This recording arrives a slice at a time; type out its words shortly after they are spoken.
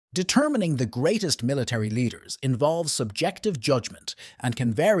Determining the greatest military leaders involves subjective judgment and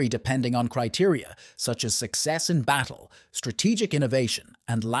can vary depending on criteria such as success in battle, strategic innovation,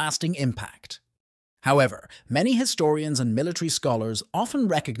 and lasting impact. However, many historians and military scholars often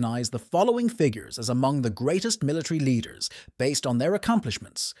recognize the following figures as among the greatest military leaders based on their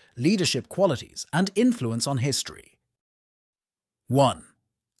accomplishments, leadership qualities, and influence on history. 1.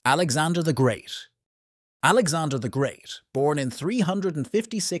 Alexander the Great. Alexander the Great, born in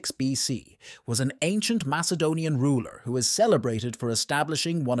 356 BC, was an ancient Macedonian ruler who is celebrated for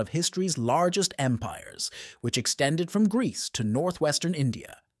establishing one of history's largest empires, which extended from Greece to northwestern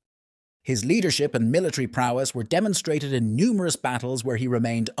India. His leadership and military prowess were demonstrated in numerous battles where he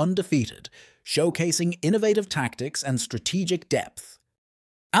remained undefeated, showcasing innovative tactics and strategic depth.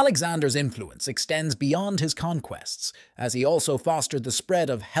 Alexander's influence extends beyond his conquests, as he also fostered the spread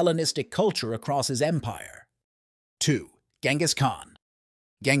of Hellenistic culture across his empire. 2. Genghis Khan.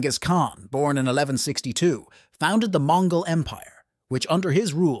 Genghis Khan, born in 1162, founded the Mongol Empire, which under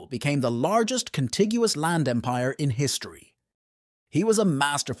his rule became the largest contiguous land empire in history. He was a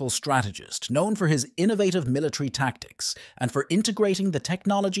masterful strategist, known for his innovative military tactics and for integrating the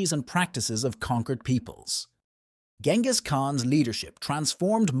technologies and practices of conquered peoples. Genghis Khan's leadership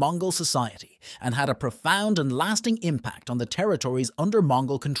transformed Mongol society and had a profound and lasting impact on the territories under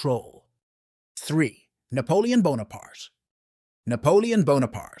Mongol control. 3. Napoleon Bonaparte. Napoleon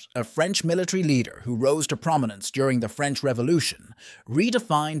Bonaparte, a French military leader who rose to prominence during the French Revolution,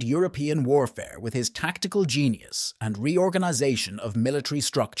 redefined European warfare with his tactical genius and reorganization of military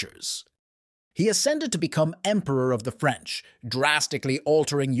structures. He ascended to become Emperor of the French, drastically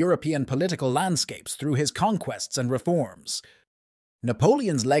altering European political landscapes through his conquests and reforms.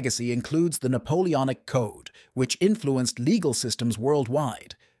 Napoleon's legacy includes the Napoleonic Code, which influenced legal systems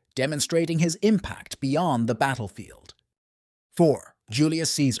worldwide, demonstrating his impact beyond the battlefield. 4. Julius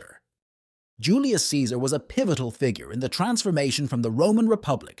Caesar. Julius Caesar was a pivotal figure in the transformation from the Roman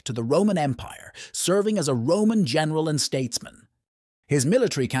Republic to the Roman Empire, serving as a Roman general and statesman. His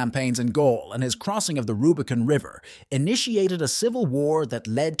military campaigns in Gaul and his crossing of the Rubicon River initiated a civil war that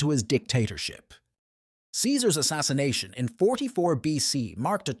led to his dictatorship. Caesar's assassination in 44 BC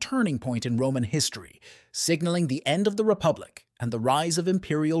marked a turning point in Roman history, signaling the end of the Republic and the rise of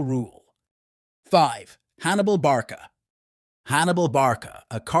imperial rule. 5. Hannibal Barca. Hannibal Barca,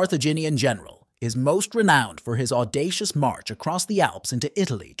 a Carthaginian general, is most renowned for his audacious march across the Alps into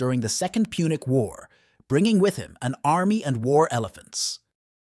Italy during the Second Punic War, bringing with him an army and war elephants.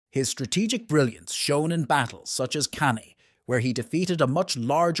 His strategic brilliance shone in battles such as Cannae, where he defeated a much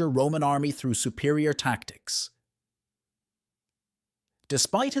larger Roman army through superior tactics.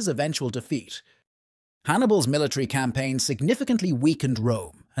 Despite his eventual defeat, Hannibal's military campaign significantly weakened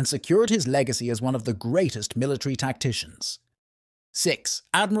Rome and secured his legacy as one of the greatest military tacticians. 6.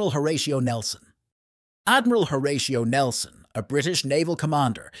 Admiral Horatio Nelson. Admiral Horatio Nelson, a British naval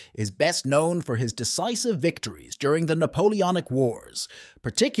commander, is best known for his decisive victories during the Napoleonic Wars,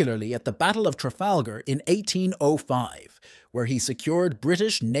 particularly at the Battle of Trafalgar in 1805, where he secured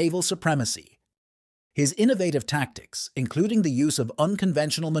British naval supremacy. His innovative tactics, including the use of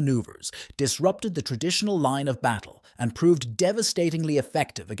unconventional maneuvers, disrupted the traditional line of battle and proved devastatingly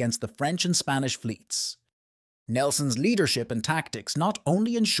effective against the French and Spanish fleets. Nelson's leadership and tactics not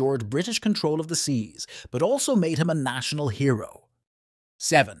only ensured British control of the seas, but also made him a national hero.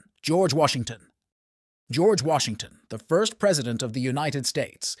 7. George Washington. George Washington, the first president of the United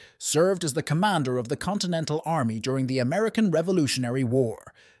States, served as the commander of the Continental Army during the American Revolutionary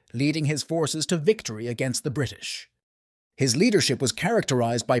War, leading his forces to victory against the British. His leadership was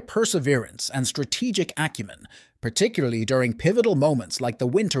characterized by perseverance and strategic acumen, particularly during pivotal moments like the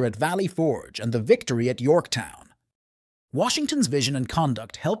winter at Valley Forge and the victory at Yorktown. Washington's vision and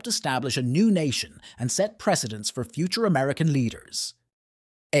conduct helped establish a new nation and set precedents for future American leaders.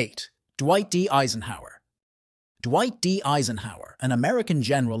 8. Dwight D. Eisenhower. Dwight D. Eisenhower, an American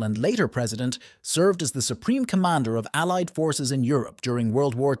general and later president, served as the supreme commander of Allied forces in Europe during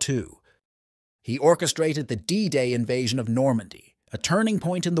World War II. He orchestrated the D-Day invasion of Normandy, a turning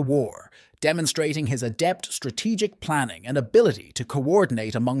point in the war, demonstrating his adept strategic planning and ability to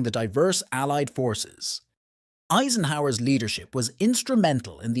coordinate among the diverse Allied forces. Eisenhower's leadership was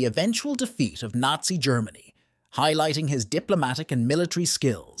instrumental in the eventual defeat of Nazi Germany, highlighting his diplomatic and military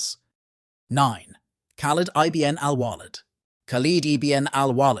skills. 9. Khalid ibn al-Walid. Khalid ibn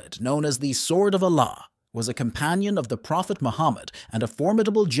al-Walid, known as the Sword of Allah, was a companion of the Prophet Muhammad and a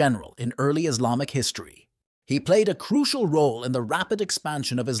formidable general in early Islamic history. He played a crucial role in the rapid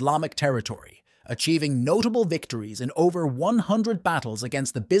expansion of Islamic territory, achieving notable victories in over 100 battles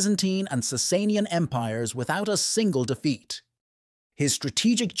against the Byzantine and Sasanian empires without a single defeat. His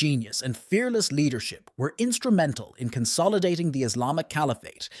strategic genius and fearless leadership were instrumental in consolidating the Islamic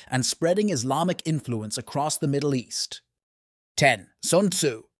Caliphate and spreading Islamic influence across the Middle East. 10. Sun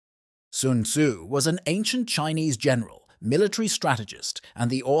Tzu. Sun Tzu was an ancient Chinese general, military strategist,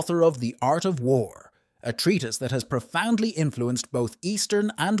 and the author of The Art of War, a treatise that has profoundly influenced both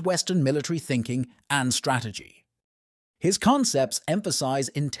Eastern and Western military thinking and strategy. His concepts emphasize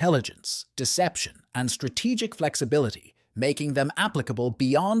intelligence, deception, and strategic flexibility, making them applicable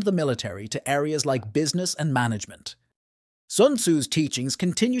beyond the military to areas like business and management. Sun Tzu's teachings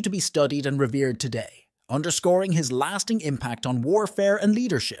continue to be studied and revered today, underscoring his lasting impact on warfare and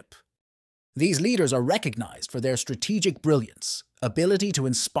leadership. These leaders are recognized for their strategic brilliance, ability to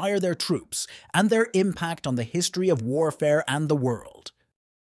inspire their troops, and their impact on the history of warfare and the world.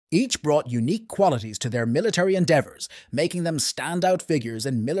 Each brought unique qualities to their military endeavors, making them standout figures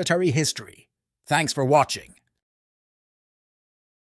in military history. Thanks for watching.